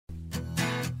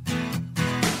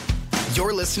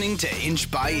You're listening to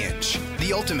Inch by Inch,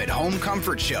 the ultimate home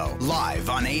comfort show, live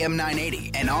on AM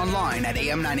 980 and online at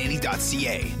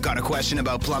am980.ca. Got a question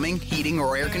about plumbing, heating,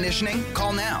 or air conditioning?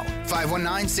 Call now,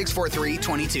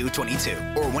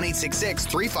 519-643-2222 or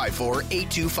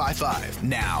 1-866-354-8255.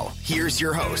 Now, here's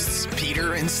your hosts,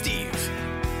 Peter and Steve.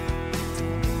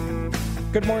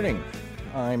 Good morning.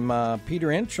 I'm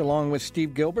Peter Inch, along with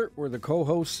Steve Gilbert. We're the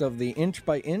co-hosts of the Inch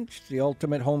by Inch, the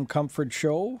ultimate home comfort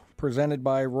show, presented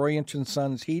by Roy Inch &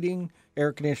 Sons Heating,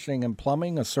 Air Conditioning, and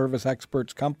Plumbing, a service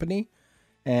experts company,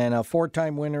 and a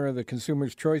four-time winner of the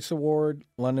Consumer's Choice Award,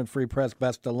 London Free Press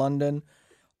Best of London,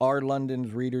 our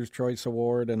London's Reader's Choice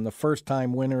Award, and the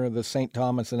first-time winner of the St.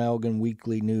 Thomas and Elgin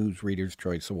Weekly News Reader's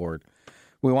Choice Award.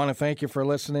 We want to thank you for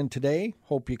listening today.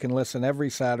 Hope you can listen every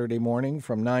Saturday morning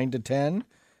from 9 to 10,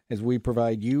 as we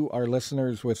provide you, our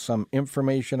listeners, with some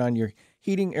information on your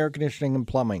heating, air conditioning, and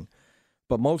plumbing.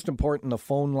 But most important, the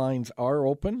phone lines are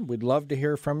open. We'd love to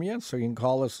hear from you, so you can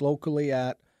call us locally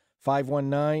at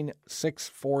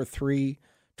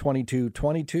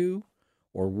 519-643-2222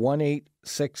 or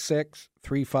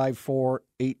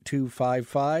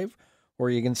 1-866-354-8255, or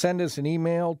you can send us an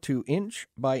email to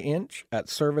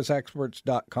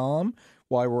inchbyinch@serviceexperts.com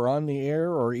while we're on the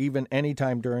air, or even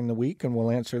anytime during the week, and we'll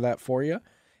answer that for you.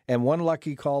 And one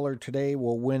lucky caller today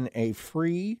will win a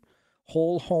free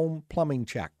whole home plumbing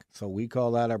check. So we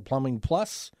call that our Plumbing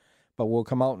Plus, but we'll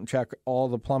come out and check all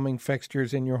the plumbing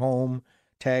fixtures in your home,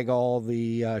 tag all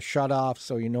the shutoffs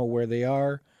so you know where they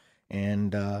are.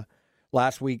 And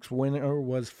last week's winner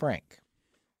was Frank.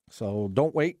 So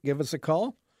don't wait, give us a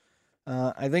call.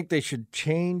 I think they should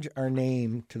change our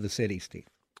name to the city, Steve.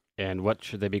 And what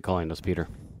should they be calling us, Peter?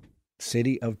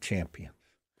 City of Champions.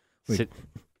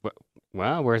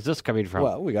 Wow, where's this coming from?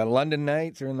 Well, we got London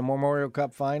Knights are in the Memorial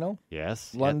Cup final.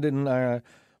 Yes. London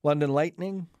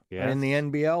Lightning are in the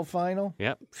NBL final.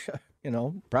 Yep. You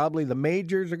know, probably the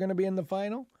majors are going to be in the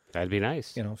final. That'd be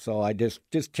nice. You know, so I just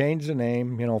changed the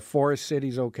name. You know, Forest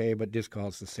City's okay, but just call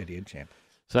us the City of Champions.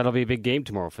 So that'll be a big game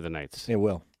tomorrow for the Knights. It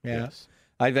will. Yeah. Yes.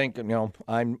 I think, you know,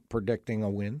 I'm predicting a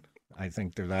win. I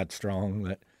think they're that strong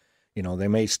that, you know, they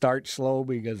may start slow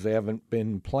because they haven't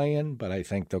been playing, but I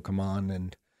think they'll come on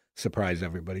and surprise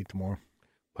everybody tomorrow.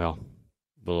 Well,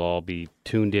 we'll all be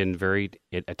tuned in very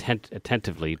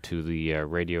attentively to the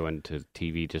radio and to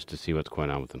TV just to see what's going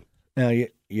on with them. Now,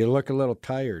 you look a little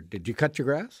tired. Did you cut your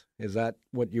grass? Is that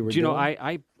what you were doing? You know,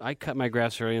 I cut my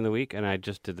grass early in the week, and I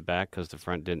just did the back because the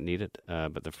front didn't need it.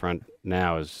 But the front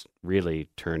now is really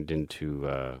turned into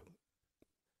a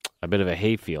bit of a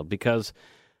hayfield because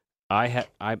I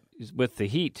with the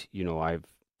heat, you know, I've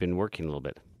been working a little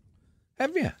bit.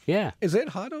 Have you? Yeah. Is it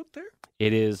hot out there?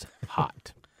 It is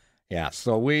hot. Yeah,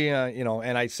 so we, you know,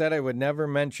 and I said I would never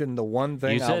mention the one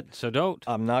thing. You said, so don't.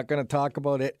 I'm not going to talk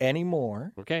about it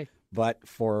anymore. Okay. But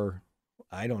for,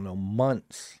 I don't know,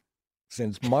 months,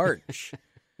 since March,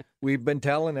 we've been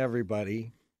telling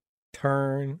everybody,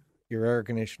 turn your air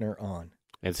conditioner on.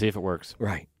 And see if it works.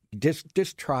 Right.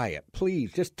 Just try it.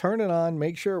 Please, just turn it on,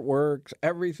 make sure it works,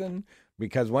 everything,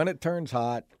 because when it turns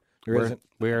hot,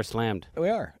 we are slammed. We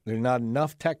are. There's not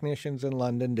enough technicians in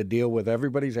London to deal with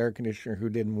everybody's air conditioner who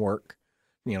didn't work,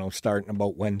 you know, starting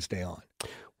about Wednesday on.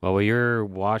 Well, while you're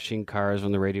washing cars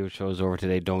when the radio show's over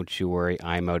today, don't you worry.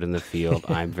 I'm out in the field.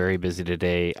 I'm very busy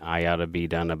today. I ought to be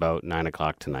done about 9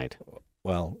 o'clock tonight.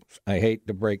 Well, I hate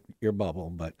to break your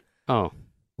bubble, but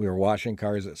we were washing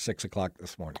cars at 6 o'clock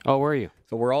this morning. Oh, were you?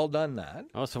 So we're all done that.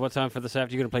 Oh, so what's on for this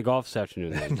afternoon? You're going to play golf this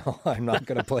afternoon then? No, I'm not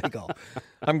going to play golf.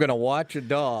 I'm going to watch a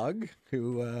dog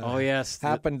who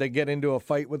happened to get into a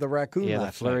fight with a raccoon last night. Yeah,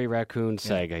 the Flurry raccoon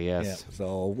saga, yes. Yeah.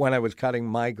 So when I was cutting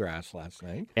my grass last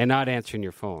night. And not answering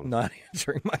your phone. Not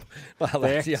answering my... Well,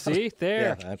 there, see? There.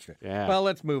 Yeah, that's right. Yeah. Well,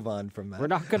 let's move on from that. We're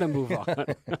not going to move on.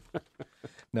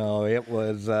 No, it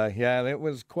was, it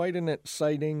was quite an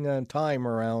exciting time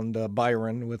around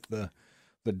Byron with the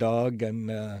dog and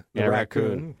the raccoon.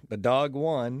 The dog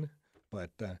won,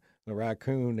 but the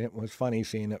raccoon, it was funny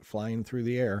seeing it flying through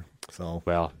the air. So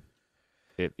well,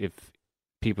 if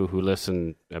people who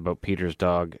listen about Peter's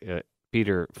dog,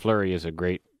 Peter Flurry is a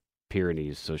Great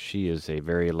Pyrenees, so she is a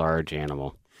very large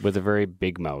animal with a very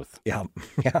big mouth. Yeah,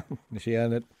 she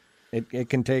had it. It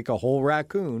can take a whole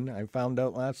raccoon. I found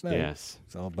out last night. Yes.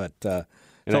 So, but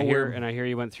And I hear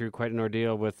you went through quite an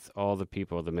ordeal with all the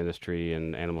people, the ministry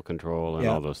and animal control and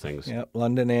all those things. Yeah,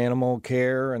 London Animal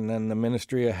Care, and then the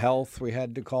Ministry of Health we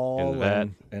had to call.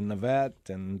 And the vet.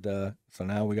 And so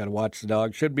now we got to watch the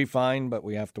dog. Should be fine, but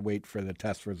we have to wait for the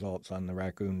test results on the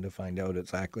raccoon to find out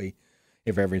exactly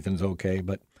if everything's okay.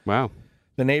 But wow.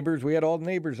 the neighbors, we had all the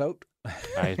neighbors out.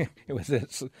 It was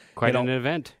quite an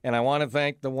event. And I want to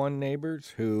thank the one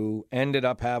neighbors who ended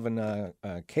up having a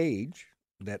cage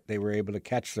that they were able to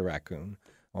catch the raccoon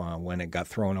when it got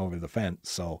thrown over the fence.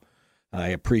 So I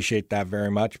appreciate that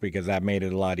very much because that made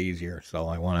it a lot easier. So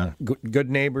I want to. Good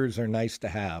neighbors are nice to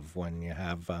have when you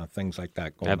have things like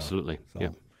that going Absolutely. on. So yeah.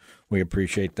 We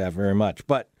appreciate that very much.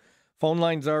 But phone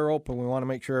lines are open. We want to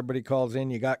make sure everybody calls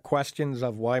in. You got questions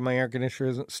of why my air conditioner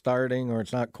isn't starting or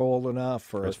it's not cold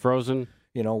enough or it's frozen.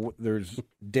 You know, there's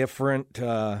different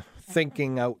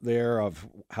thinking out there of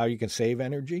how you can save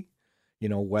energy. You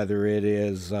know, whether it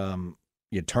is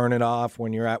you turn it off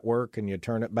when you're at work and you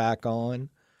turn it back on.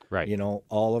 Right. You know,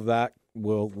 all of that,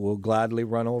 we'll gladly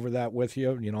run over that with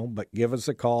you, you know, but give us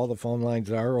a call. The phone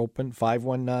lines are open,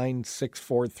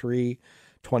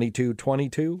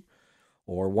 519-643-2222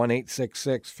 or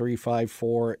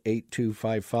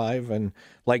 1-866-354-8255. And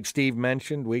like Steve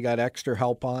mentioned, we got extra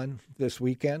help on this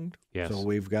weekend. Yes. So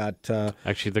we've got...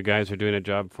 Actually, the guys are doing a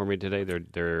job for me today.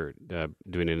 They're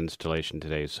doing an installation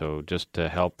today. So just to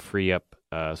help free up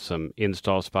some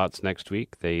install spots next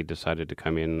week, they decided to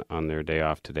come in on their day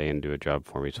off today and do a job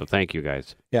for me. So thank you,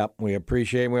 guys. Yeah, we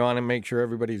appreciate it. We want to make sure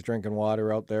everybody's drinking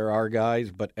water out there, our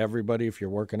guys, but everybody, if you're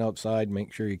working outside,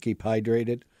 make sure you keep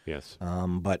hydrated. Yes.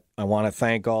 But I want to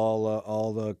thank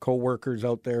all the co-workers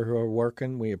out there who are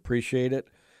working. We appreciate it.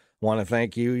 Want to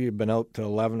thank you. You've been out till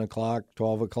 11 o'clock,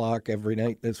 12 o'clock every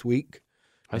night this week.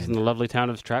 I was in the lovely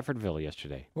town of Stratfordville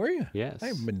yesterday. Were you? Yes. I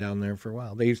haven't been down there for a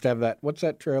while. They used to have that, what's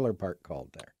that trailer park called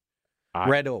there?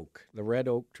 Red Oak, the Red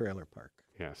Oak Trailer Park.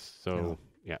 Yes. So,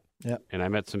 yeah. And I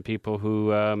met some people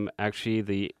who actually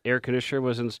the air conditioner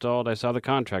was installed. I saw the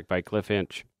contract by Cliff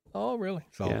Inch. Oh, really?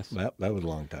 So yes. That was a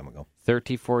long time ago.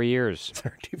 34 years.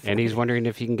 34 And he's wondering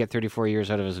if he can get 34 years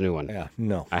out of his new one. Yeah,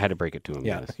 no. I had to break it to him.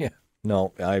 Yeah, Yes. yeah.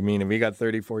 No, I mean, if he got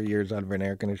 34 years out of an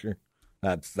air conditioner,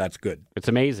 that's good. It's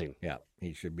amazing. Yeah,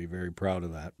 he should be very proud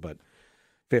of that. But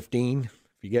 15, if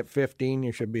you get 15,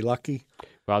 you should be lucky.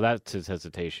 Well, that's his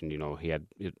hesitation. You know,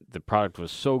 the product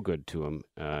was so good to him.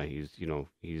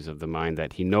 He's of the mind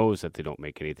that he knows that they don't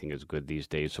make anything as good these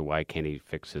days. So why can't he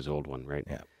fix his old one, right?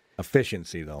 Yeah,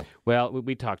 efficiency though. Well,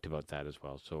 we talked about that as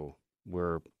well. So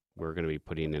we're going to be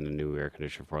putting in a new air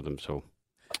conditioner for them. So,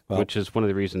 which is one of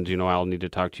the reasons. I'll need to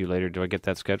talk to you later. Do I get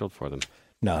that scheduled for them?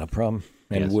 Not a problem.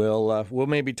 And yes. we'll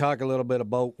maybe talk a little bit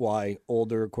about why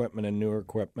older equipment and newer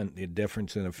equipment, the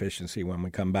difference in efficiency when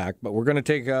we come back. But we're going to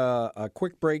take a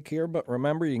quick break here. But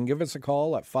remember, you can give us a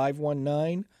call at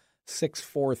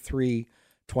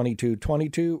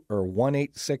 519-643-2222 or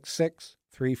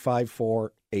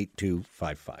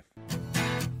 1-866-354-8255.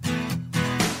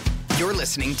 You're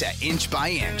listening to Inch by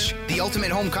Inch, the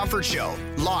ultimate home comfort show,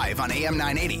 live on AM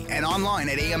 980 and online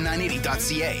at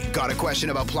am980.ca. Got a question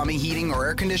about plumbing, heating, or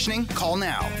air conditioning? Call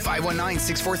now,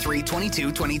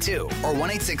 519-643-2222 or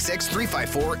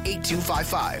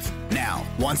 1-866-354-8255. Now,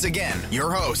 once again,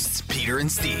 your hosts, Peter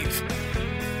and Steve.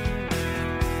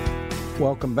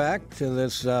 Welcome back to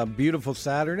this beautiful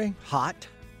Saturday. Hot.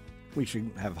 We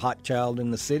should have Hot Child in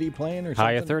the City playing or something.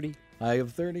 High of 30. High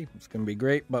of 30. It's going to be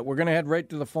great. But we're going to head right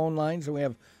to the phone lines. So we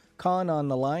have Con on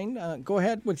the line. Go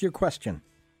ahead with your question.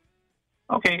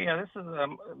 Okay, yeah, this is a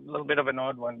little bit of an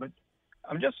odd one, but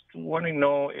I'm just wanting to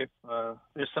know if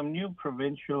there's some new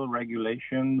provincial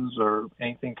regulations or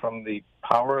anything from the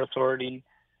Power Authority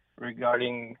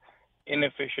regarding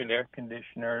inefficient air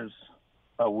conditioners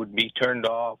would be turned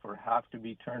off or have to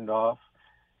be turned off.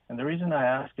 And the reason I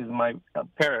ask is my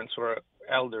parents were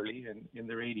elderly and in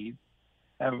their 80s.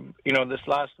 This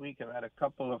last week I've had a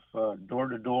couple of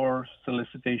door-to-door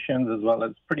solicitations as well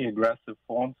as pretty aggressive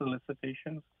phone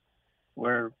solicitations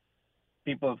where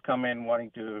people have come in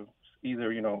wanting to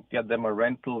either, get them a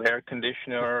rental air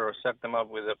conditioner or set them up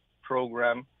with a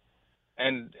program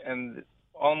and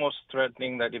almost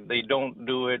threatening that if they don't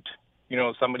do it,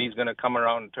 somebody's going to come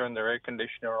around and turn their air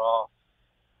conditioner off.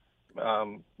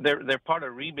 They're part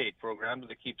of rebate programs.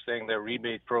 They keep saying they're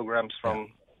rebate programs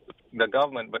from the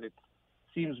government, but it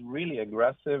seems really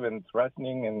aggressive and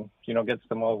threatening and, gets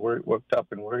them all worked up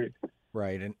and worried.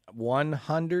 Right. And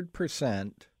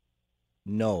 100%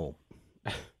 know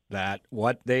that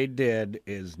what they did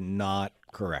is not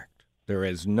correct. There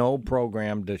is no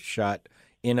program to shut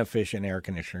inefficient air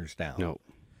conditioners down. No.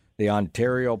 The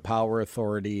Ontario Power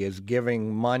Authority is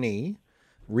giving money,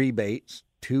 rebates,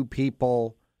 to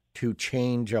people to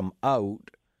change them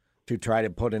out to try to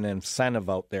put an incentive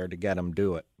out there to get them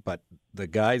do it. But the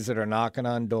guys that are knocking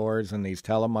on doors and these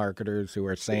telemarketers who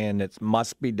are saying it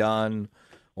must be done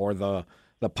or the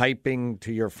the piping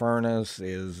to your furnace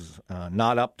is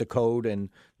not up to code and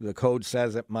the code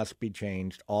says it must be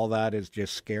changed. All that is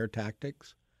just scare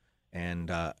tactics.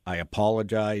 And I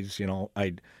apologize.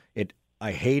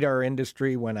 I hate our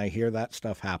industry when I hear that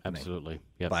stuff happening. Absolutely.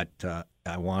 Yep. But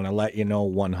I want to let you know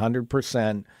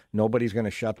 100% nobody's going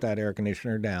to shut that air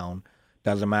conditioner down.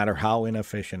 Doesn't matter how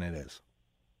inefficient it is.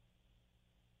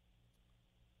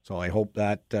 So I hope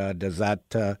that does that.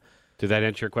 Did that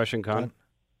answer your question, Con?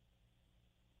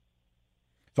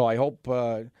 So I hope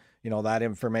that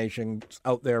information's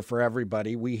out there for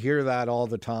everybody. We hear that all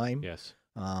the time. Yes.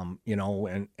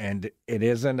 And it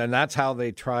isn't, and that's how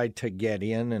they try to get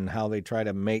in and how they try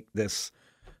to make this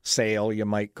sale, you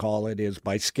might call it, is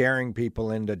by scaring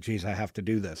people into, geez, I have to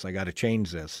do this. I got to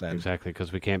change this. And, exactly,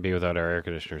 because we can't be without our air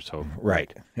conditioners. So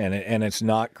right. And it's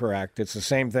not correct. It's the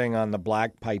same thing on the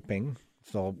black piping.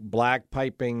 So black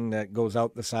piping that goes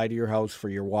out the side of your house for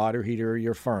your water heater or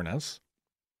your furnace,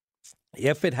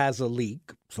 if it has a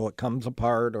leak, so it comes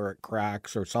apart or it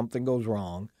cracks or something goes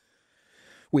wrong,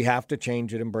 we have to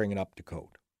change it and bring it up to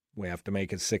code. We have to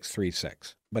make it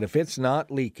 636. But if it's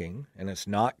not leaking and it's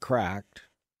not cracked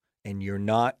and you're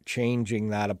not changing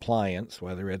that appliance,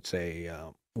 whether it's a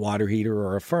water heater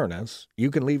or a furnace,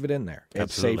 you can leave it in there. It's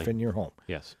Absolutely. safe in your home.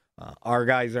 Yes. Our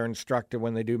guys are instructed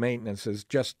when they do maintenance is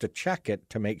just to check it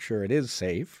to make sure it is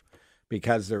safe,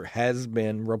 because there has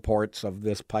been reports of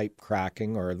this pipe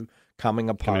cracking or coming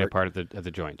apart at the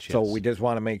joints. Yes. So we just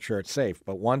want to make sure it's safe.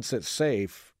 But once it's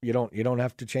safe, you don't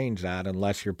have to change that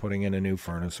unless you're putting in a new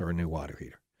furnace or a new water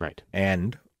heater. Right.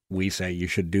 And we say you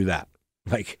should do that.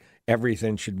 Like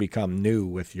everything should become new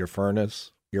with your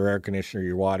furnace, your air conditioner,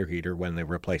 your water heater when they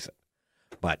replace it.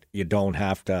 But you don't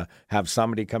have to have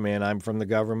somebody come in. I'm from the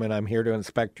government. I'm here to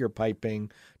inspect your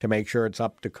piping to make sure it's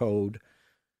up to code.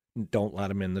 Don't let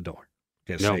them in the door.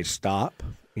 Just say stop,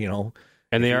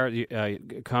 And they are,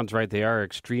 Con's right, they are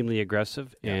extremely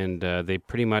aggressive, Yeah. and they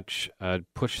pretty much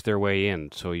push their way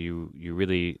in. So you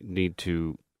really need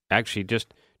to actually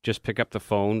just pick up the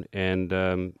phone and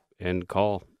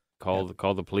call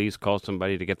the police, call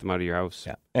somebody to get them out of your house.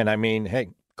 Yeah. And I mean, hey,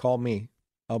 call me.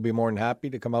 I'll be more than happy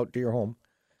to come out to your home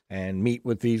and meet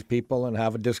with these people and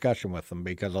have a discussion with them,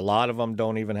 because a lot of them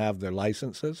don't even have their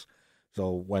licenses.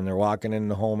 So when they're walking in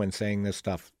the home and saying this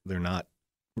stuff, they're not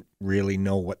really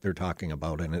know what they're talking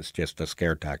about, and it's just a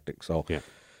scare tactic. So, yeah.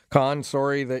 Con,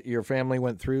 sorry that your family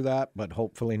went through that, but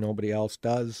hopefully nobody else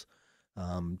does.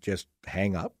 Just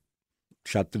hang up,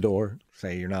 shut the door,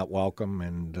 say you're not welcome,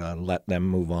 and let them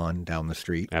move on down the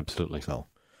street. Absolutely. So,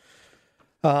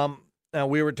 now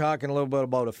we were talking a little bit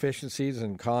about efficiencies,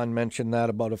 and Con mentioned that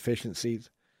about efficiencies.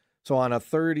 So on a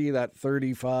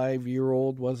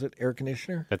 35-year-old, was it, air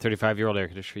conditioner? That 35-year-old air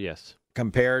conditioner, yes.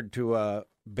 Compared to a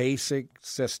basic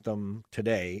system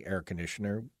today, air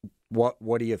conditioner, what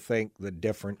do you think the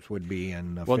difference would be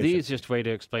in efficiency? Well, the easiest way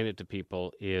to explain it to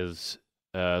people is,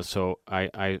 so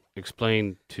I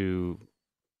explained to,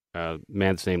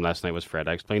 man's name last night was Fred.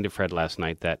 I explained to Fred last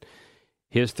night that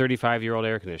his 35-year-old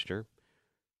air conditioner,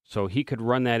 so he could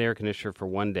run that air conditioner for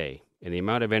one day. And the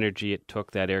amount of energy it took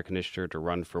that air conditioner to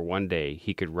run for one day,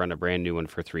 he could run a brand new one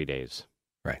for 3 days.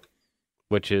 Right.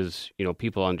 Which is,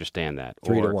 people understand that.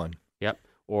 3 to 1. Yep.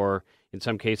 Or in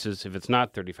some cases, if it's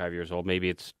not 35 years old, maybe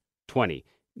it's 20.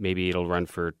 Maybe it'll run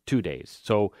for 2 days.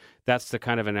 So that's the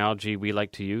kind of analogy we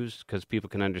like to use, because people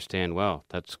can understand, well,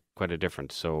 that's quite a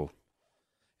difference. So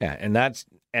yeah, and that's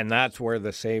where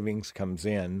the savings comes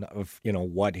in of,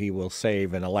 what he will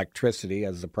save in electricity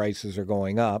as the prices are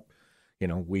going up.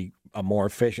 A more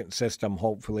efficient system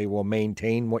hopefully will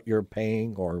maintain what you're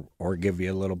paying or give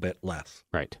you a little bit less.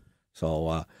 Right.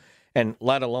 So, and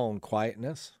let alone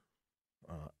quietness,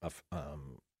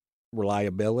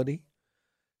 reliability.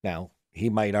 Now, he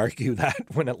might argue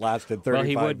that when it lasted 35 years. Well,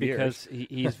 he would, because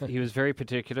he was very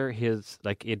particular.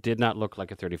 It did not look like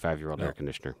a 35-year-old air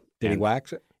conditioner. Did he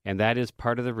wax it? And that is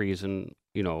part of the reason,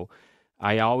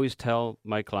 I always tell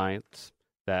my clients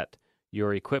that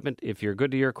your equipment, if you're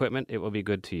good to your equipment, it will be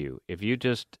good to you. If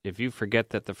you forget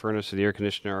that the furnace or the air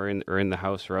conditioner are in the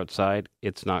house or outside,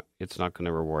 it's not going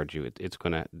to reward you. It's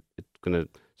going to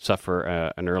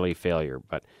suffer an early failure.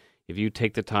 But if you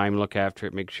take the time, look after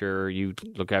it, make sure you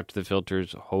look after the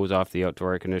filters, hose off the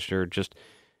outdoor air conditioner, just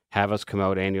have us come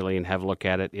out annually and have a look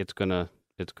at it. It's gonna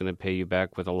pay you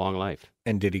back with a long life.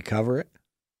 And did he cover it?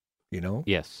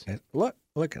 Yes. Look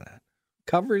at that.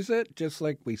 Covers it just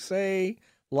like we say.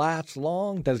 Lasts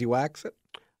long. Does he wax it?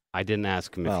 I didn't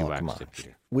ask him if he waxed come on.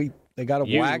 it. They got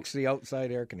to wax the outside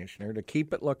air conditioner to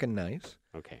keep it looking nice.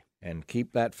 Okay. and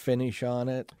keep that finish on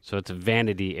it. So it's a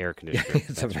vanity air conditioner.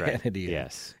 It's a vanity. Right.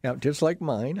 Yes. Yeah, just like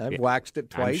mine. I've waxed it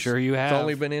twice. I'm sure you have. It's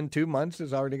only been in 2 months.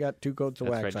 It's already got 2 coats of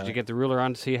That's wax right. on Did you it. get the ruler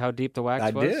on to see how deep the wax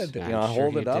I was? did. I'm I sure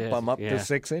hold it you up. did. I'm up Yeah. to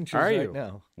 6 inches Are right you?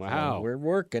 now. Wow. So we're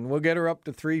working. We'll get her up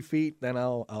to 3 feet, then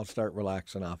I'll start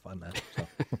relaxing off on that. So.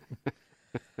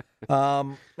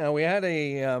 Now, we had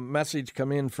a message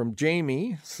come in from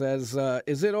Jamie. Says,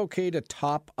 is it okay to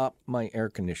top up my air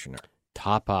conditioner?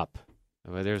 Top up.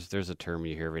 Well, there's a term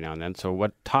you hear every now and then. So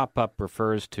what top up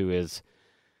refers to is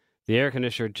the air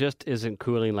conditioner just isn't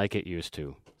cooling like it used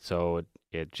to. So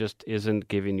it just isn't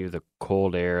giving you the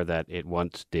cold air that it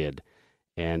once did.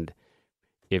 And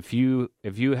if you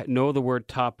know the word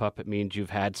top up, it means you've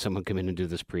had someone come in and do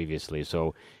this previously.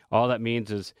 So all that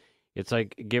means is it's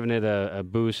like giving it a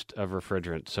boost of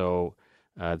refrigerant. So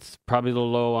it's probably a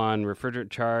little low on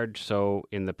refrigerant charge. So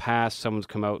in the past, someone's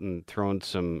come out and thrown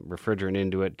some refrigerant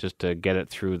into it just to get it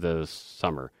through the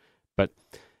summer. But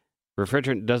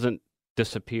refrigerant doesn't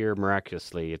disappear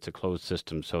miraculously. It's a closed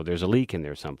system. So there's a leak in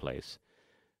there someplace.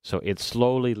 So it's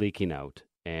slowly leaking out.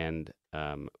 And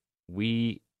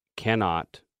we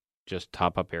cannot just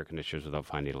top up air conditioners without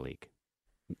finding a leak.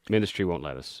 Ministry won't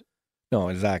let us. No,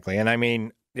 exactly. And I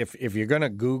mean, if you're going to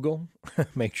Google,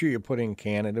 make sure you put in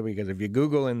Canada, because if you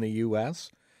Google in the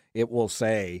U.S., it will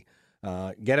say,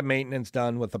 get a maintenance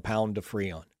done with a pound of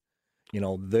Freon. You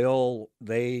know,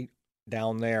 they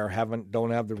down there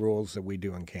don't have the rules that we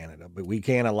do in Canada, but we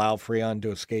can't allow Freon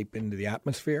to escape into the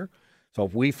atmosphere. So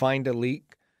if we find a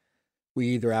leak, we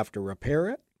either have to repair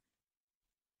it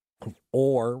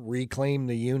or reclaim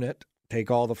the unit,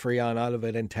 take all the Freon out of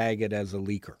it and tag it as a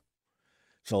leaker,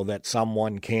 so that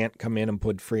someone can't come in and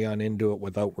put Freon into it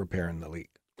without repairing the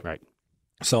leak. Right.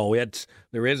 So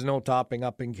there is no topping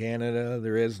up in Canada.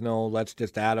 There is no let's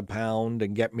just add a pound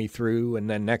and get me through, and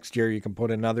then next year you can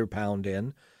put another pound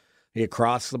in.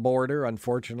 Across the border,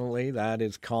 unfortunately, that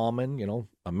is common. You know,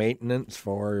 a maintenance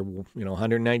for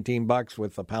 $119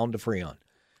 with a pound of Freon.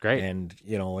 Great. And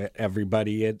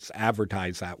everybody, it's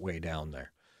advertised that way down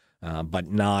there,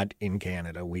 but not in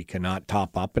Canada. We cannot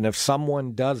top up, and if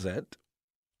someone does it.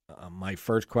 My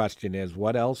first question is,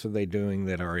 what else are they doing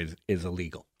that is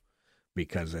illegal?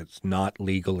 Because it's not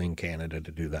legal in Canada to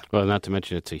do that. Well, not to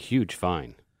mention it's a huge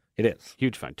fine. It is.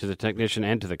 Huge fine to the technician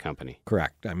and to the company.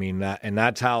 Correct. I mean,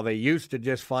 that's how they used to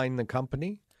just fine the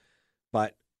company,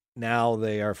 but now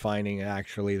they are fining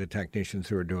actually the technicians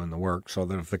who are doing the work, so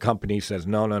that if the company says,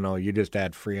 no, you just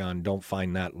add Freon, don't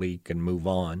find that leak and move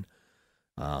on,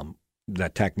 the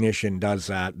technician does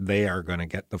that, they are going to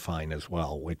get the fine as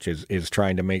well, which is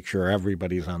trying to make sure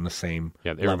everybody's on the same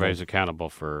everybody's level. accountable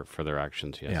for their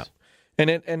actions, yes. Yeah. And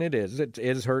it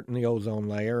is hurting the ozone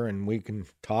layer, and we can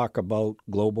talk about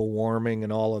global warming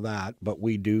and all of that, but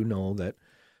we do know that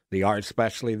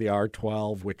especially the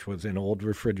R12, which was in old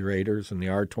refrigerators, and the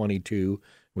R22,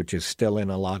 which is still in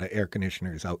a lot of air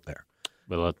conditioners out there.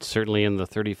 Well, it's certainly in the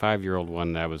 35-year-old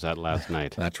one I was at last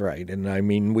night. That's right. And I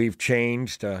mean, we've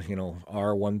changed,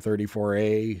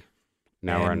 R134A,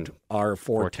 now and we're on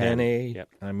R410A. Yep.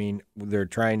 I mean, they're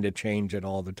trying to change it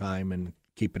all the time and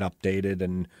keep it updated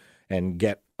and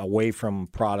get away from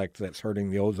product that's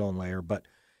hurting the ozone layer. But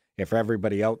if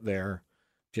everybody out there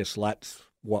just lets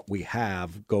what we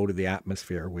have go to the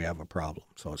atmosphere, we have a problem.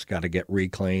 So it's got to get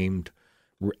reclaimed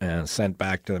and sent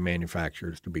back to the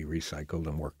manufacturers to be recycled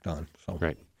and worked on. So,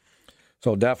 right.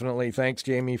 So definitely thanks,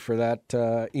 Jamie, for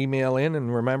that email in.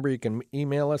 And remember, you can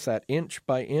email us at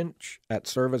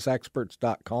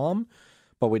inchbyinch@serviceexperts.com.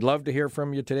 But we'd love to hear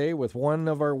from you today with one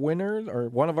of our winners, or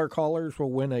one of our callers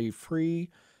will win a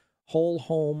free whole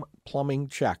home plumbing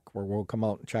check, where we'll come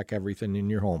out and check everything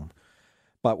in your home.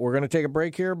 But we're going to take a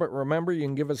break here. But remember, you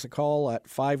can give us a call at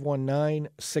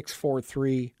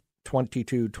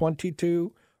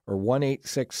 519-643-2222 or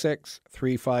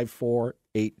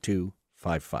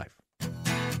 1-866-354-8255.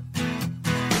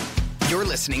 You're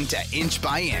listening to Inch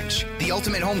by Inch, the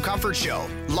ultimate home comfort show,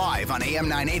 live on AM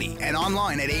 980 and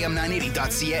online at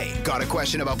am980.ca. Got a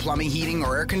question about plumbing, heating,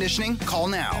 or air conditioning? Call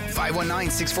now,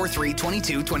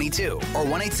 519-643-2222 or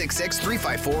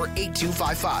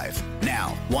 1-866-354-8255.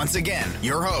 Now, once again,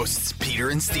 your hosts, Peter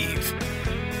and Steve.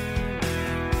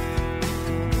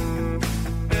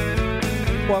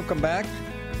 Welcome back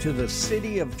to the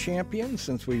City of Champions,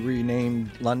 since we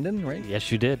renamed London, right?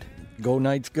 Yes, you did. Go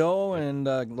Knights Go, and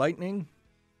Lightning.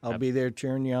 I'll be there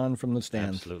cheering you on from the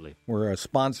stands. Absolutely. We're a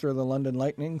sponsor of the London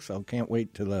Lightning, so can't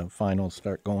wait till the finals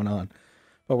start going on.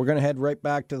 But we're going to head right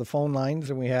back to the phone lines,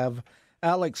 and we have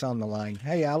Alex on the line.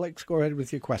 Hey, Alex, go ahead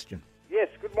with your question. Yes,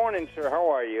 good morning, sir. How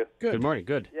are you? Good. Good morning.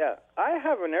 Good. Yeah, I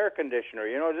have an air conditioner.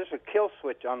 There's a kill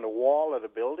switch on the wall of the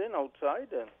building outside,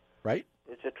 and right?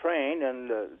 It's a train, and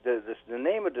the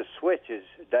name of the switch is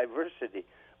Diversity.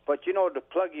 But, the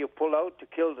plug you pull out to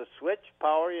kill the switch,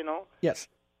 power, Yes.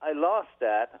 I lost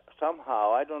that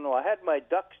somehow. I don't know. I had my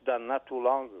ducts done not too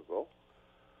long ago.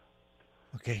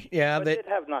 Okay. Yeah. But they'd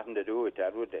have nothing to do with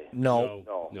that, would they?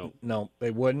 No,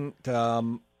 they wouldn't.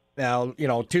 Now,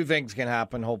 two things can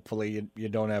happen. Hopefully, you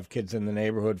don't have kids in the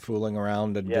neighborhood fooling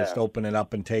around and just open it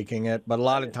up and taking it. But a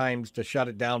lot of times, to shut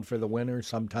it down for the winter,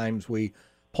 sometimes we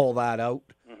pull that out,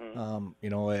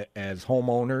 as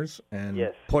homeowners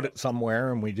and put it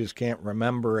somewhere, and we just can't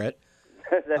remember it.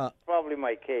 That's probably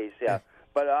my case, yeah.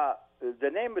 But the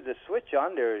name of the switch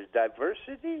on there is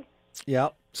Diversity? Yeah.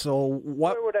 So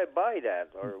where would I buy that,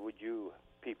 or would you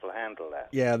people handle that?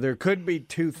 Yeah, there could be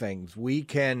two things. We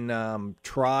can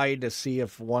try to see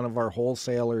if one of our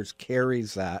wholesalers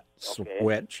carries that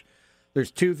switch.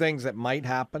 There's two things that might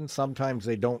happen. Sometimes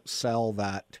they don't sell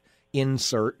that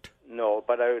insert. No,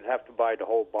 but I would have to buy the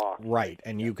whole box. Right,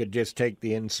 and you could just take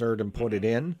the insert and put it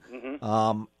in.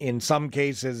 In some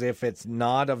cases, if it's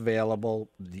not available,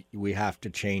 we have to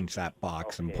change that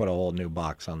box and put a whole new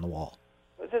box on the wall.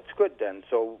 Well, that's good then.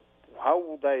 So how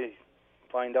would I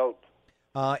find out?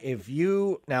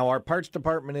 Now our parts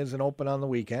department isn't open on the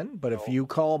weekend, but if you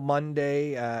call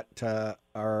Monday at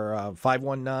our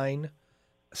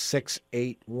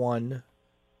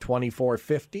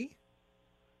 519-681-2450,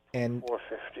 and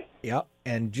 450. Yep,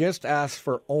 and just ask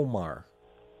for Omar.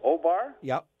 Omar?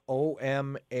 Yep,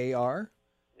 Omar. Yep.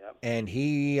 And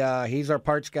he's our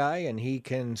parts guy, and he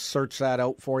can search that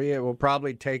out for you. It will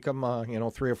probably take him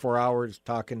 3 or 4 hours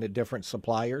talking to different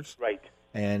suppliers. Right.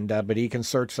 And but he can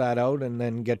search that out and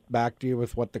then get back to you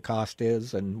with what the cost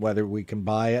is and whether we can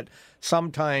buy it.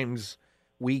 Sometimes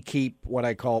we keep what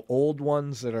I call old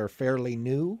ones that are fairly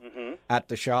new at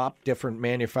the shop, different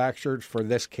manufacturers for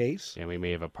this case. And we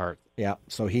may have a part. Yeah,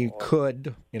 so he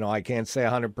could, I can't say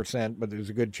 100%, but there's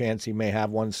a good chance he may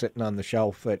have one sitting on the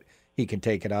shelf that he can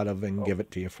take it out of and give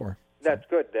it to you for. That's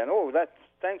good then.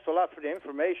 Thanks a lot for the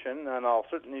information, and I'll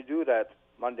certainly do that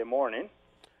Monday morning.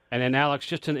 And then, Alex,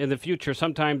 just in the future,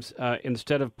 sometimes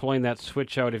instead of pulling that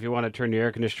switch out, if you want to turn your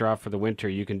air conditioner off for the winter,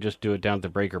 you can just do it down at the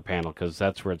breaker panel because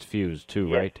that's where it's fused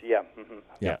too, right? Yeah.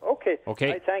 Yeah. Okay.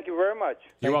 Okay. I thank you very much.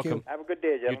 You're welcome. Have a good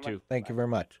day, gentlemen. You too. Thank you very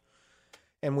much.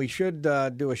 And we should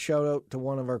do a shout-out to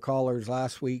one of our callers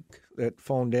last week that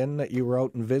phoned in that you were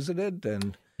out and visited,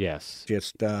 and yes,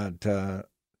 just to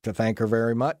thank her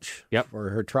very much for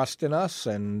her trust in us,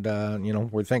 and,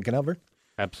 we're thinking of her.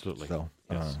 Absolutely. So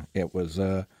it was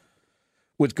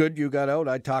good you got out.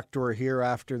 I talked to her here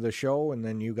after the show, and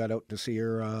then you got out to see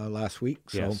her last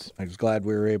week. So I was glad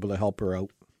we were able to help her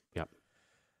out. Yep.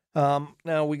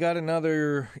 Now, we got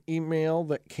another email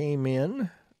that came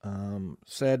in.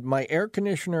 Said, my air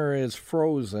conditioner is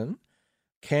frozen.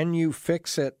 Can you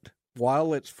fix it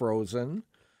while it's frozen,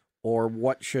 or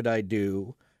what should I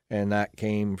do? And that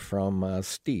came from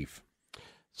Steve.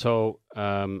 So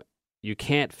you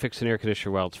can't fix an air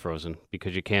conditioner while it's frozen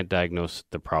because you can't diagnose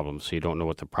the problem, so you don't know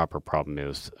what the proper problem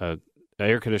is.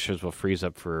 Air conditioners will freeze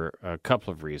up for a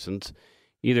couple of reasons.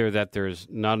 Either that there's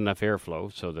not enough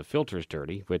airflow, so the filter's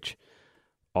dirty, which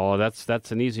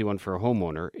that's an easy one for a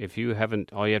homeowner. If you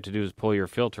haven't, all you have to do is pull your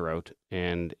filter out,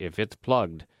 and if it's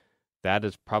plugged, that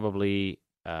is probably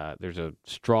there's a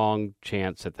strong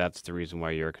chance that that's the reason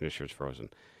why your air conditioner is frozen.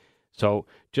 So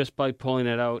just by pulling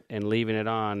it out and leaving it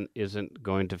on isn't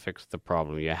going to fix the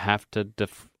problem. You have to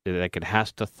it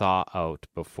has to thaw out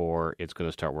before it's going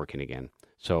to start working again.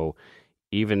 So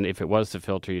even if it was the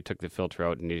filter, you took the filter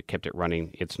out and you kept it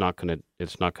running, it's not going to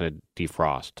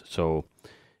defrost. So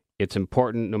it's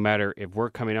important, no matter if we're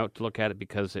coming out to look at it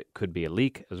because it could be a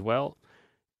leak as well,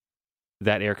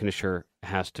 that air conditioner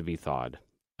has to be thawed.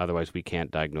 Otherwise, we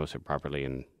can't diagnose it properly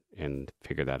and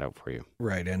figure that out for you.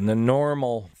 Right, and the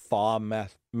normal thaw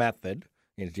method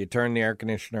is you turn the air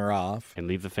conditioner off. And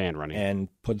leave the fan running. And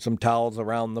put some towels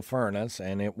around the furnace,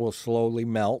 and it will slowly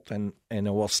melt, and it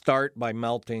will start by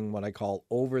melting what I call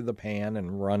over the pan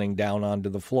and running down onto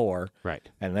the floor. Right.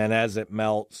 And then as it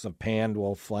melts, the pan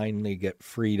will finally get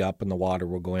freed up and the water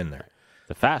will go in there.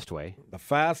 The fast way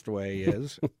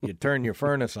is you turn your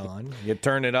furnace on, you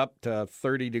turn it up to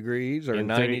 30 degrees or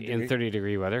 90 degrees. In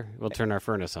 30-degree weather, we'll turn our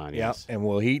furnace on, yes. Yeah, and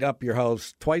we'll heat up your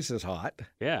house twice as hot.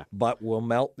 Yeah. But we'll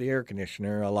melt the air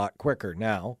conditioner a lot quicker.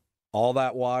 Now, all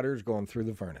that water is going through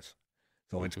the furnace.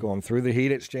 So it's going through the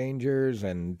heat exchangers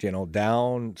and,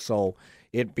 down. So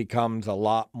it becomes a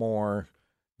lot more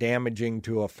damaging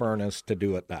to a furnace to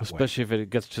do it that way. Especially if it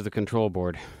gets to the control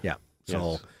board. Yeah.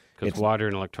 So because water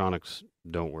and electronics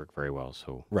don't work very well.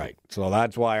 So right. So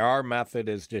that's why our method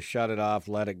is just shut it off,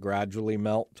 let it gradually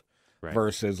melt.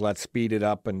 versus let's speed it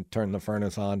up and turn the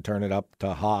furnace on, turn it up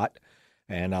to hot,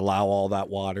 and allow all that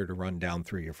water to run down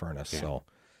through your furnace. Yeah.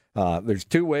 So there's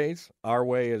two ways. Our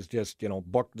way is just,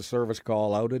 book the service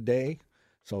call out a day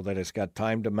so that it's got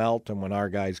time to melt, and when our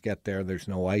guys get there, there's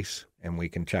no ice, and we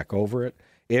can check over it.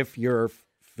 If your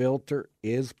filter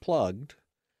is plugged,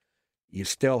 you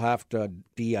still have to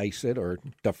de-ice it or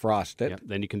defrost it. Yep.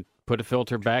 Then you can put a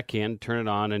filter back in, turn it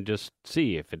on, and just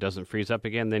see. If it doesn't freeze up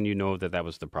again, then you know that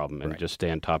was the problem, and just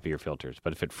stay on top of your filters.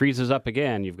 But if it freezes up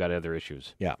again, you've got other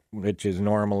issues. Yeah, which is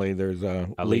normally there's a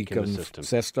leak in in the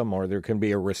system, or there can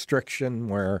be a restriction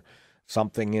where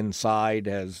something inside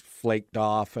has flaked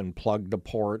off and plugged a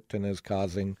port and is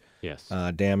causing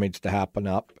damage to happen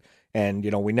up. And,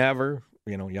 we never,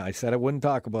 I said I wouldn't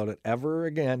talk about it ever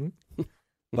again.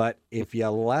 But if you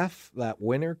left that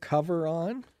winter cover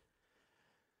on,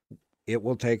 it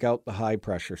will take out the high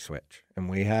pressure switch. And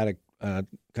we had a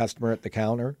customer at the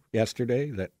counter yesterday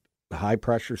that the high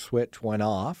pressure switch went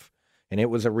off, and it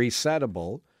was a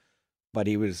resettable, but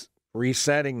he was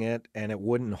resetting it and it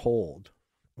wouldn't hold.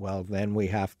 Well, then we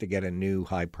have to get a new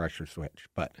high pressure switch.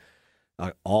 But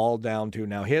all down to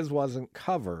now, his wasn't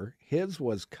cover. His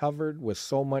was covered with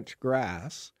so much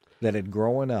grass that had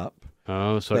grown up.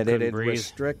 Oh, so that it had breathe.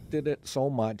 restricted it so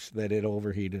much that it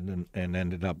overheated and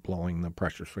ended up blowing the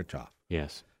pressure switch off.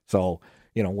 Yes. So,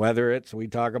 whether it's we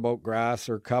talk about grass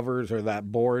or covers or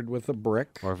that board with a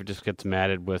brick. Or if it just gets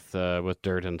matted with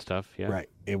dirt and stuff. Yeah. Right.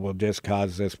 It will just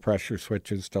cause this pressure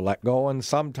switches to let go. And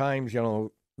sometimes,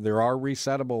 there are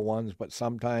resettable ones, but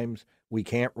sometimes we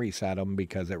can't reset them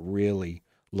because it really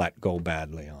let go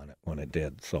badly on it when it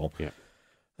did. So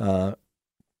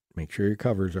make sure your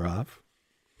covers are off.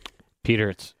 Peter,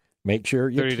 it's make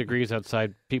sure 30 degrees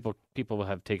outside. People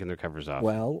have taken their covers off.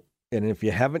 Well, and if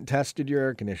you haven't tested your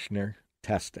air conditioner,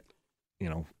 test it.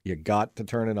 You got to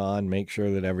turn it on, make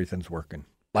sure that everything's working.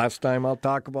 Last time I'll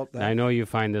talk about that. I know you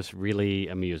find this really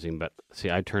amusing, but see,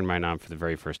 I turned mine on for the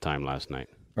very first time last night.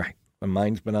 Right. And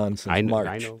mine's been on since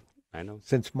March. I know.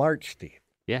 Since March, Steve.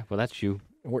 Yeah, well, that's you.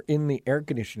 We're in the air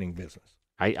conditioning business.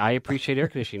 I appreciate air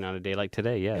conditioning on a day like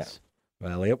today, yes. Yeah.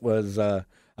 Well, it was, I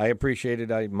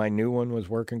appreciated my new one was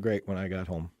working great when I got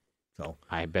home. So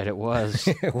I bet it was.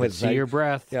 It was see your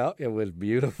breath. Yeah, it was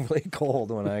beautifully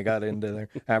cold when I got into there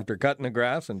after cutting the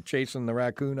grass and chasing the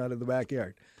raccoon out of the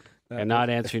backyard. And not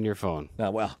answering your phone.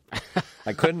 Well,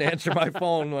 I couldn't answer my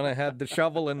phone when I had the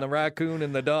shovel and the raccoon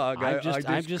and the dog. I'm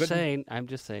just saying.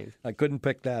 I couldn't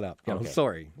pick that up. Okay.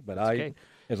 Sorry, but okay.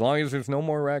 As long as there's no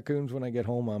more raccoons when I get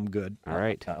home, I'm good. All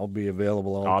right. I'll be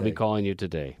available all day. I'll be calling you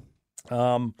today.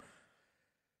 So,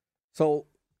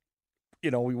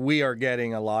 we are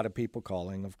getting a lot of people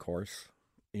calling, of course.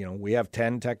 We have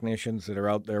 10 technicians that are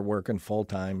out there working full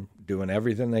time, doing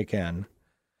everything they can.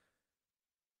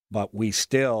 But we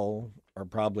still are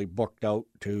probably booked out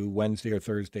to Wednesday or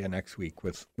Thursday of next week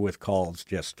with calls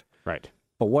just. Right.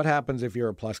 But what happens if you're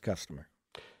a Plus customer?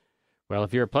 Well,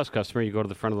 if you're a Plus customer, you go to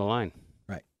the front of the line.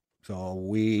 Right. So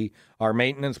our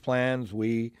maintenance plans,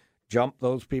 we jump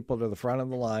those people to the front of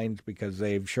the lines because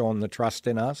they've shown the trust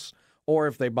in us. Or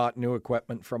if they bought new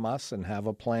equipment from us and have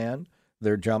a plan,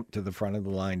 they're jumped to the front of the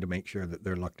line to make sure that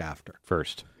they're looked after.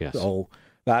 First, yes. So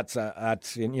that's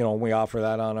we offer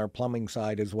that on our plumbing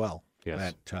side as well.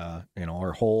 Yes. That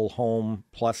our whole home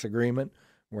plus agreement,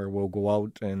 where we'll go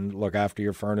out and look after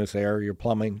your furnace, air, your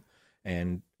plumbing,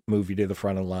 and move you to the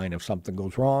front of the line if something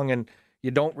goes wrong. And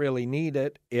you don't really need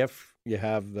it if you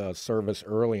have the service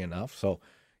early enough. So,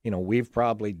 we've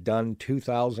probably done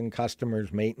 2,000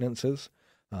 customers' maintenances,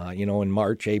 in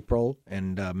March, April,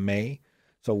 and May.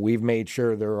 So we've made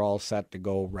sure they're all set to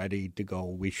go, ready to go.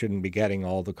 We shouldn't be getting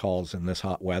all the calls in this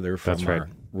hot weather from our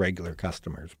regular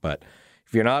customers. But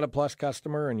if you're not a Plus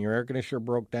customer and your air conditioner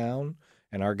broke down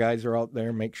and our guys are out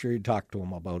there, make sure you talk to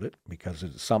them about it because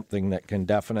it's something that can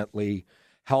definitely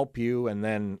help you and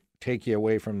then take you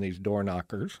away from these door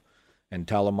knockers and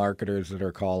telemarketers that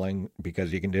are calling,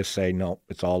 because you can just say, no,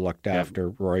 it's all looked after.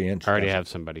 Roy Inch. I already have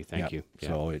somebody. Thank you. Yeah.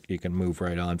 So you can move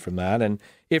right on from that. And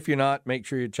if you're not, make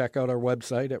sure you check out our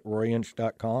website at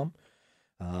royinch.com.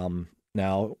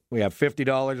 Now, we have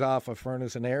 $50 off of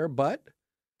furnace and air, but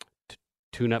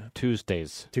Tune-up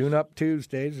Tuesdays. Tune-up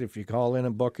Tuesdays. If you call in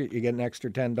and book it, you get an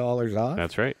extra $10 off.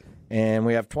 That's right. And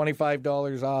we have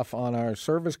 $25 off on our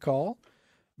service call.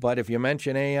 But if you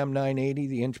mention AM 980,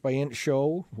 the Inch by Inch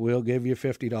show, we'll give you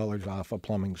 $50 off a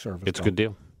plumbing service. It's a good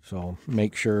deal. So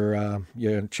make sure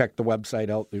you check the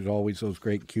website out. There's always those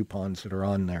great coupons that are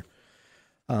on there.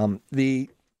 Now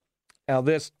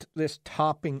this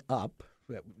topping up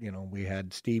that we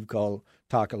had Steve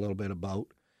talk a little bit about.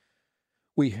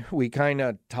 We kind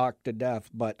of talked to death,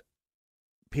 but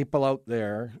people out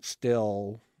there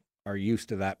still are used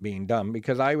to that being done,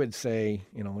 because I would say,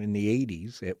 in the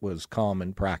 80s, it was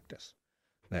common practice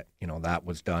that, that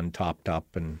was done, topped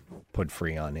up, and put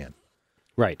Freon in.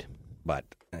 Right. But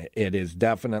it is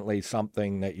definitely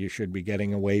something that you should be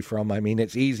getting away from. I mean,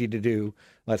 it's easy to do.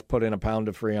 Let's put in a pound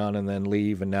of Freon and then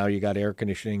leave, and now you got air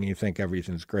conditioning and you think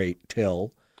everything's great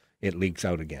till it leaks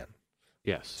out again.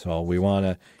 Yes. So we want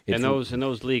to... And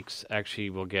those leaks actually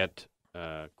will get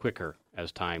quicker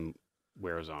as time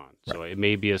wears on. Right. So it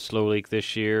may be a slow leak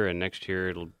this year, and next year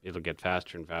it'll get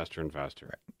faster and faster and faster.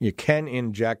 Right. You can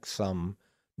inject some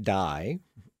dye.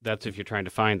 That's if you're trying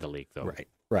to find the leak, though.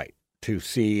 Right. To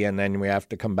see, and then we have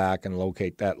to come back and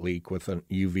locate that leak with an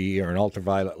UV or an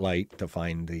ultraviolet light to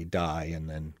find the dye and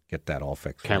then get that all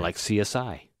fixed. Kind of like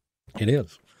CSI. It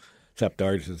is, except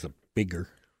ours is a bigger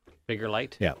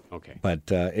light? Yeah. Okay. But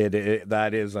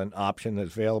that is an option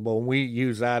that's available. And we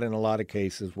use that in a lot of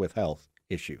cases with health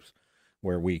issues,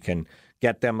 where we can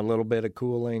get them a little bit of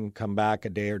cooling, come back a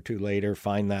day or two later,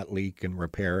 find that leak and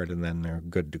repair it, and then they're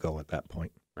good to go at that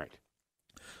point. Right.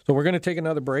 So we're going to take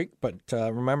another break, but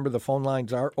remember the phone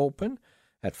lines are open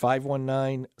at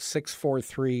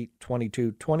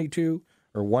 519-643-2222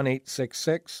 or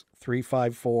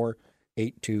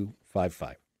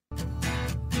 1-866-354-8255.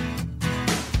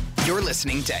 You're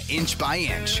listening to Inch by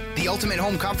Inch, the ultimate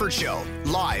home comfort show,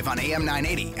 live on AM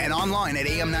 980 and online at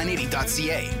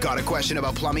am980.ca. Got a question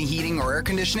about plumbing, heating, or air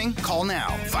conditioning? Call now,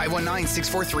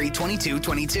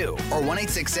 519-643-2222 or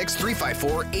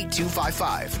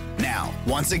 1-866-354-8255. Now,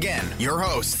 once again, your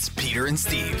hosts, Peter and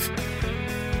Steve.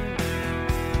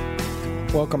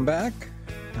 Welcome back.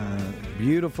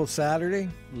 Beautiful Saturday.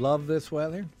 Love this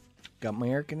weather. Got my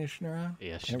air conditioner on.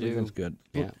 Yes, you Everything's do. good.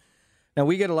 Yeah. Now,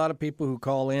 we get a lot of people who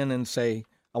call in and say,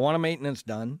 I want a maintenance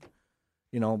done.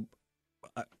 I'm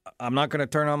not going to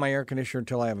turn on my air conditioner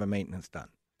until I have a maintenance done.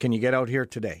 Can you get out here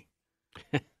today?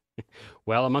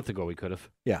 Well, a month ago we could have.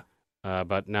 Yeah.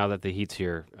 But now that the heat's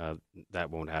here,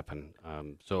 that won't happen.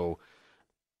 So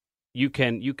you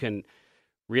can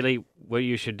really, what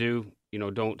you should do,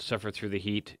 don't suffer through the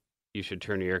heat. You should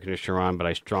turn your air conditioner on, but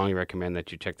I strongly recommend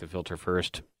that you check the filter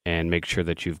first and make sure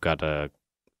that you've got a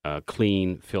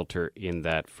clean filter in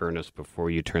that furnace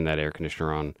before you turn that air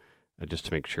conditioner on, just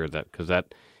to make sure that, because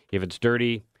if it's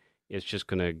dirty, it's just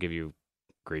going to give you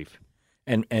grief.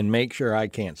 And make sure, I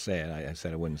can't say it. I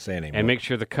said I wouldn't say it anymore. And make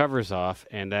sure the cover's off,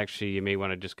 and actually you may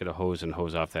want to just get a hose and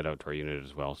hose off that outdoor unit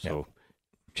as well. So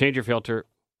change your filter,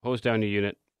 hose down your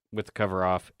unit with the cover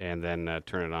off, and then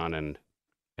turn it on, and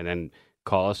then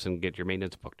call us and get your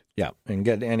maintenance booked. Yeah, and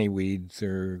get any weeds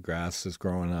or grass that's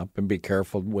growing up, and be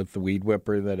careful with the weed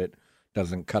whipper that it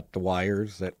doesn't cut the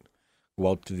wires that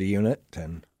go out to the unit.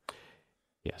 And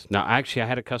yes. Now, actually, I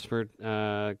had a customer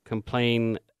not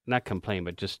complain,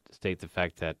 but just state the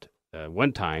fact that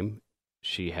one time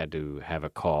she had to have a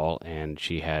call and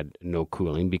she had no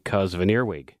cooling because of an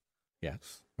earwig.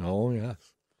 Yes. Oh,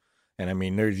 yes. And I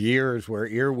mean, there's years where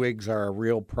earwigs are a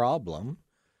real problem.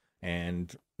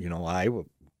 And, I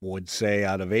would say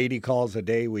out of 80 calls a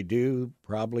day we do,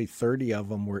 probably 30 of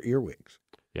them were earwigs.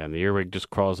 Yeah, and the earwig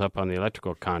just crawls up on the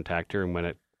electrical contactor, and when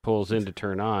it pulls in to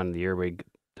turn on, the earwig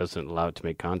doesn't allow it to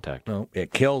make contact. No,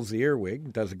 it kills the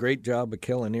earwig, does a great job of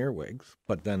killing earwigs,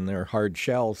 but then their hard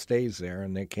shell stays there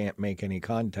and they can't make any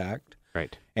contact.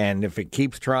 Right. And if it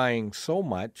keeps trying so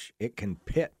much, it can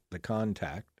pit the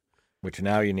contact, which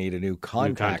now you need a new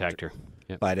contactor.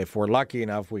 Yep. But if we're lucky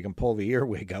enough, we can pull the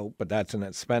earwig out, but that's an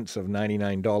expensive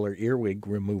 $99 earwig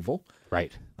removal.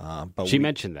 Right. But she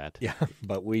mentioned that. Yeah,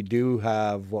 but we do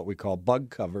have what we call bug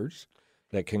covers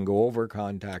that can go over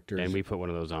contactors. And we put one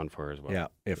of those on for her as well. Yeah,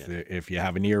 if you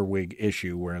have an earwig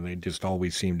issue where they just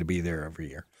always seem to be there every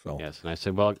year. So yes, and I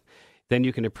said, well, then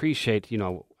you can appreciate,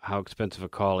 how expensive a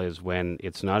call is when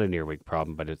it's not an earwig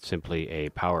problem, but it's simply a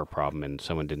power problem and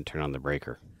someone didn't turn on the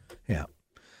breaker. Yeah.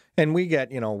 And we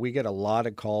get a lot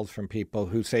of calls from people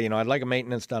who say, I'd like a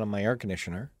maintenance done on my air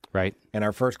conditioner. Right. And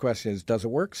our first question is, does it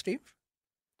work, Steve?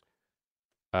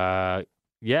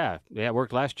 Yeah, it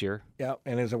worked last year. Yeah,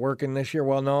 and is it working this year?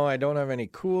 Well, no, I don't have any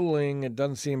cooling. It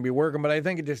doesn't seem to be working, but I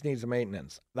think it just needs a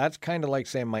maintenance. That's kind of like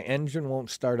saying my engine won't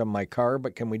start on my car,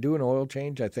 but can we do an oil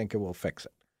change? I think it will fix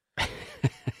it.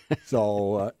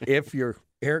 So if your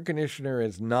air conditioner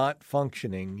is not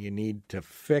functioning, you need to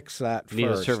fix that first. You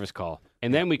need a service call,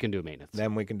 and then we can do maintenance.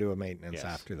 Then we can do a maintenance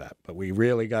after that. But we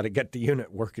really got to get the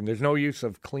unit working. There's no use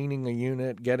of cleaning a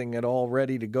unit, getting it all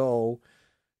ready to go,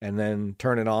 and then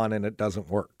turn it on and it doesn't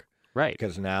work. Right.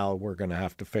 Because now we're going to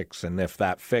have to fix. And if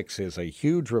that fix is a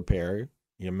huge repair,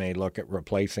 you may look at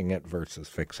replacing it versus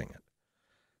fixing it.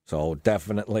 So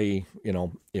definitely,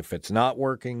 if it's not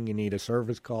working, you need a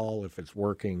service call. If it's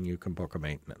working, you can book a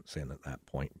maintenance in at that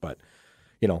point. But,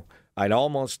 I'd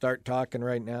almost start talking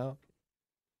right now.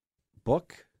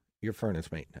 Book your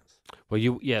furnace maintenance. Well,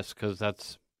 yes, because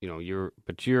that's, you're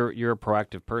a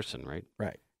proactive person, right?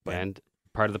 Right. And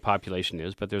part of the population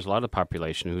is, but there's a lot of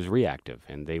population who's reactive,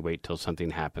 and they wait till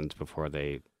something happens before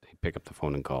they pick up the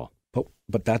phone and call.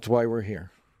 But that's why we're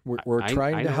here. We're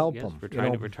trying to help them.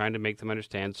 We're trying to make them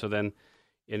understand. So then,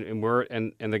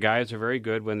 and the guys are very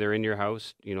good when they're in your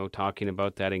house, talking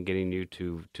about that and getting you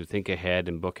to think ahead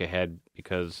and book ahead,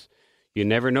 because you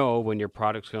never know when your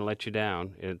product's going to let you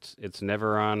down. It's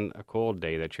never on a cold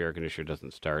day that your air conditioner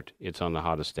doesn't start. It's on the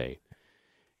hottest day.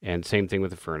 And same thing with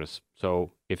the furnace.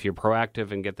 So if you're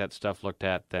proactive and get that stuff looked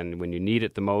at, then when you need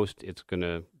it the most, it's going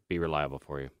to be reliable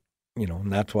for you.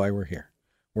 And that's why we're here.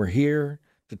 We're here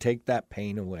to take that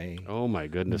pain away. Oh, my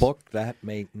goodness. Book that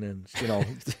maintenance.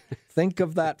 Think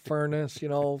of that furnace.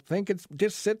 Think it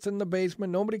just sits in the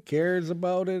basement. Nobody cares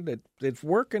about it. It's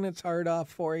working its heart off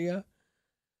for you.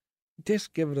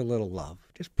 Just give it a little love.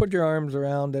 Just put your arms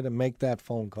around it and make that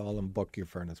phone call and book your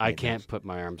furnace maintenance. I can't put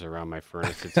my arms around my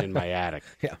furnace. It's in my attic.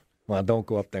 Yeah. Well, don't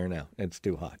go up there now. It's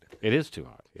too hot. It is too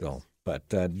hot. Yes. So, but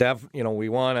we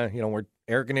want to, we're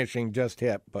air conditioning just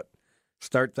hit, but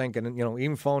start thinking,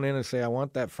 even phone in and say, I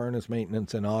want that furnace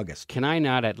maintenance in August. Can I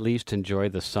not at least enjoy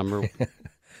the summer?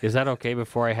 Is that okay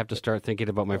before I have to start thinking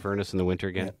about my furnace in the winter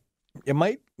again? You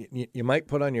might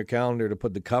put on your calendar to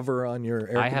put the cover on your air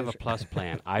conditioner. I have a plus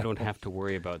plan. I don't have to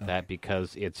worry about that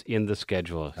because it's in the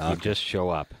schedule. Okay. You just show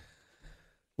up.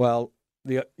 Well,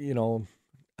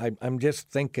 I'm just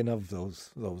thinking of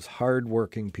those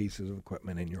hard-working pieces of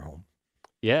equipment in your home.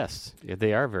 Yes,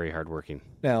 they are very hardworking.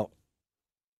 Now,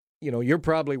 you're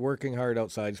probably working hard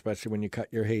outside, especially when you cut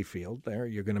your hayfield there.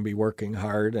 You're going to be working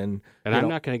hard. And I'm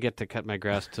not going to get to cut my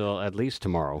grass till at least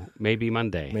tomorrow, maybe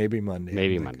Monday. Maybe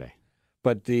Monday.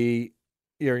 But and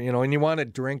you want to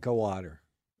drink of water,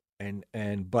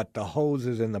 but the hose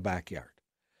is in the backyard.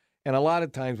 And a lot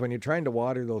of times when you're trying to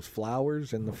water those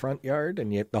flowers in the front yard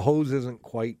and yet the hose isn't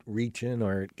quite reaching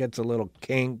or it gets a little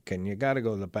kink and you got to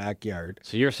go to the backyard.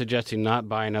 So you're suggesting not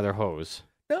buy another hose?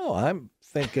 No, I'm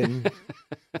thinking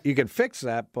you can fix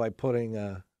that by putting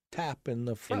a tap in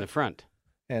the front.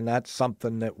 And that's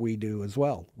something that we do as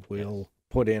well. We'll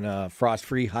put in a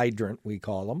frost-free hydrant, we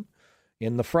call them,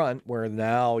 in the front where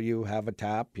now you have a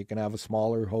tap. You can have a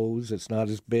smaller hose. It's not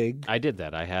as big. I did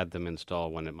that. I had them install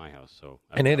one at my house.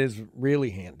 It is really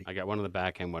handy. I got one in the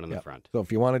back and one in the front. So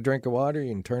if you want to drink of water,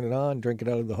 you can turn it on, drink it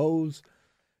out of the hose.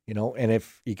 And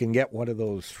if you can get one of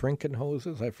those shrinking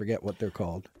hoses, I forget what they're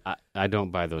called. I don't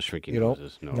buy those shrinking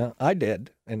hoses, no. I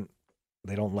did, and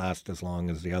they don't last as long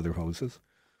as the other hoses.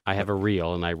 I have a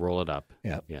reel, and I roll it up.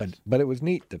 Yeah, yes. But it was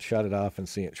neat to shut it off and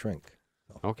see it shrink.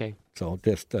 Okay. So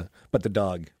just, but the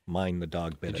dog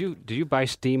bit it. Did you buy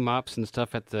steam mops and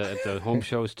stuff at the home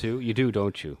shows too? You do,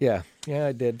 don't you? Yeah,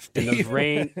 I did.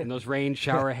 And those rain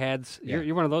shower heads. Yeah.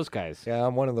 You're one of those guys. Yeah,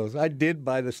 I'm one of those. I did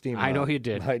buy the steam mop. I know you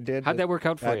did. I did. How'd that work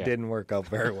out for you? That didn't work out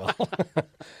very well.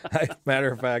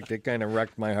 Matter of fact, it kind of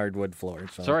wrecked my hardwood floor.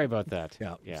 So. Sorry about that.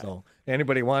 Yeah. So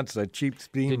anybody wants a cheap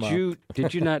steam mop.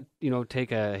 Did you not,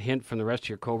 take a hint from the rest of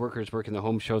your coworkers working the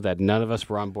home show that none of us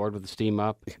were on board with the steam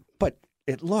mop? But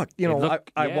it looked,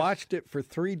 I watched it for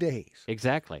 3 days.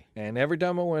 Exactly. And every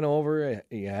time I went over,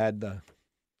 you had the...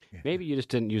 Maybe you just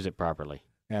didn't use it properly.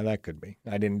 Yeah, that could be.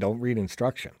 Don't read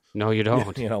instructions. No, you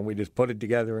don't. We just put it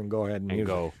together and go ahead and use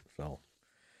it. So,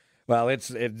 well, it's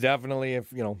definitely, if,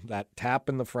 that tap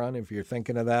in the front, if you're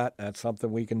thinking of that, that's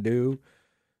something we can do.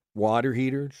 Water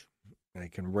heaters, they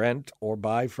can rent or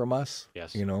buy from us.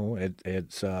 Yes.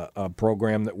 It's a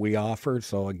program that we offer.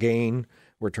 So, again,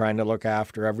 we're trying to look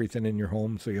after everything in your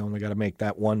home, so you only got to make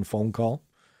that one phone call.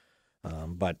 We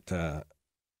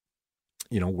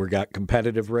got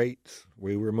competitive rates.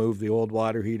 We remove the old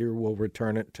water heater. We'll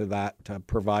return it to that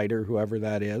provider, whoever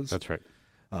that is. That's right.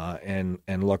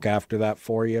 And look after that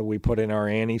for you. We put in our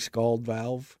anti-scald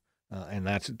valve, and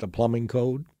that's the plumbing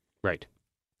code. Right.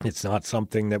 It's not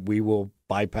something that we will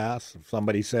bypass. If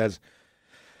somebody says,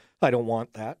 I don't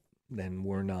want that, then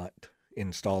we're not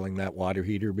installing that water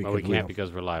heater because we can't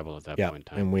because we're liable at that point in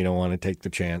time. And we don't want to take the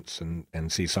chance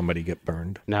and see somebody get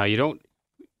burned. Now, you don't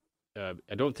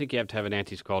I don't think you have to have an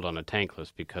anti-scald on a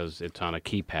tankless because it's on a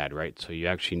keypad, right? So you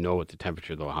actually know what the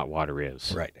temperature of the hot water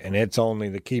is. Right. And it's only,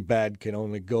 the keypad can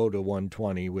only go to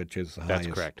 120, which is the highest.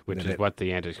 That's correct, which is what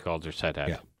the anti-scalds are set at.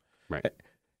 Yeah. Right.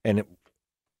 And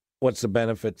what's the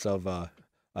benefits of a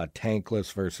a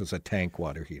tankless versus a tank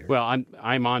water heater? Well,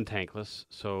 I'm on tankless,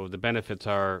 so the benefits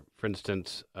are, for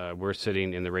instance, we're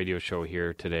sitting in the radio show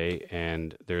here today,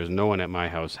 and there's no one at my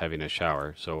house having a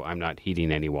shower, so I'm not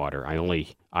heating any water. I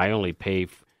only pay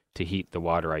to heat the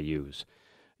water I use.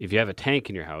 If you have a tank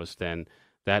in your house, then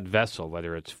that vessel,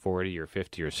 whether it's 40 or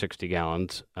 50 or 60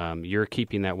 gallons, you're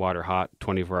keeping that water hot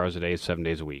 24 hours a day, 7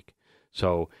 days a week.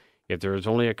 So if there's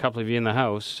only a couple of you in the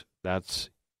house, that's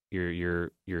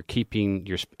you're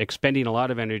expending a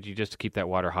lot of energy just to keep that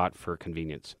water hot for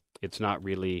convenience. It's not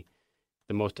really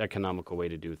the most economical way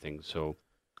to do things. So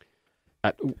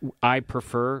I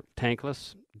prefer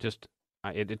tankless.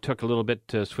 It took a little bit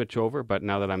to switch over, but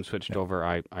now that I'm switched over,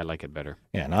 I like it better.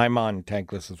 Yeah, and I'm on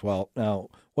tankless as well. Now,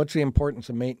 what's the importance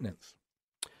of maintenance?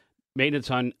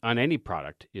 Maintenance on any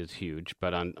product is huge,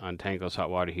 but on tankless hot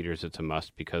water heaters, it's a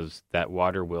must because the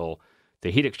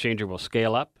heat exchanger will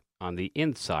scale up on the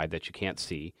inside that you can't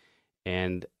see,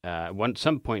 and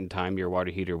some point in time, your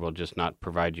water heater will just not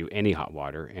provide you any hot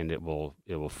water, and it will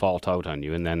fault out on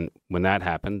you. And then when that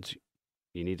happens,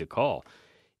 you need to call.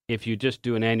 If you just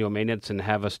do an annual maintenance and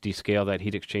have us descale that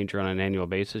heat exchanger on an annual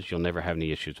basis, you'll never have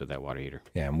any issues with that water heater.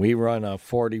 Yeah, and we run a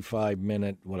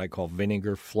 45-minute, what I call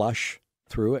vinegar flush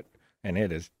through it, and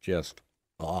it is just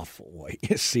awful what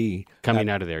you see. Coming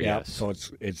out of there, yeah, yes. So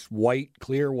it's white,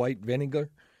 clear white vinegar,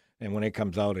 and when it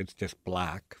comes out, it's just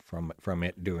black from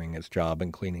it doing its job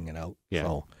and cleaning it out. Yeah.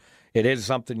 So it is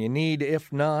something you need.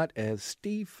 If not, as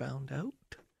Steve found out,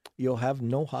 you'll have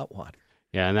no hot water.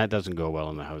 Yeah, and that doesn't go well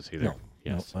in the house either. No.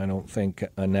 Yes. No, I don't think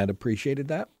Annette appreciated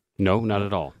that. No, not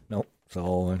at all. No.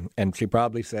 So, and she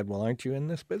probably said, well, aren't you in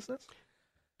this business?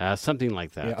 Something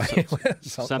like that. Yeah.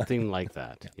 Something like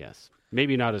that, yes.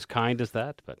 Maybe not as kind as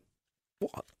that, but...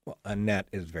 Well, Annette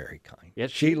is very kind.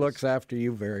 Yes, she is. looks after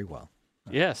you very well.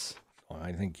 Yes. So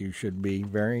I think you should be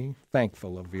very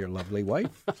thankful of your lovely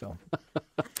wife. So,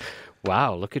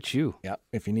 wow, look at you. yeah,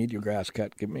 if you need your grass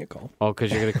cut, give me a call. Oh, because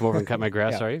you're going to come over and cut my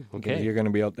grass, Yeah, are you? Okay. You're going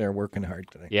to be out there working hard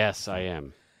today. Yes, I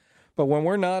am. But when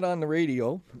we're not on the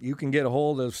radio, you can get a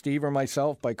hold of Steve or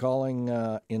myself by calling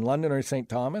in London or St.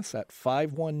 Thomas at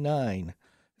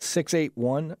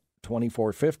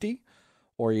 519-681-2450,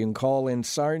 or you can call in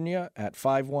Sarnia at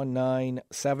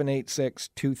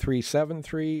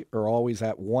 519-786-2373, or always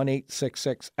at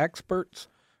 1-866-EXPERTS,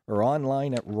 or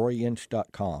online at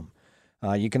royinch.com.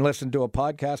 You can listen to a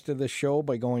podcast of this show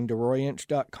by going to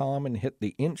royinch.com and hit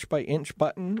the inch by inch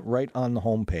button right on the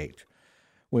homepage.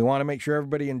 We want to make sure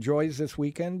everybody enjoys this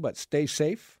weekend, but stay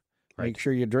safe. Right. Make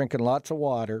sure you're drinking lots of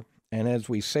water. And as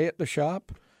we say at the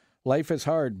shop, life is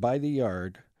hard by the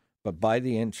yard, but by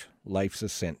the inch, life's a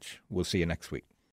cinch. We'll see you next week.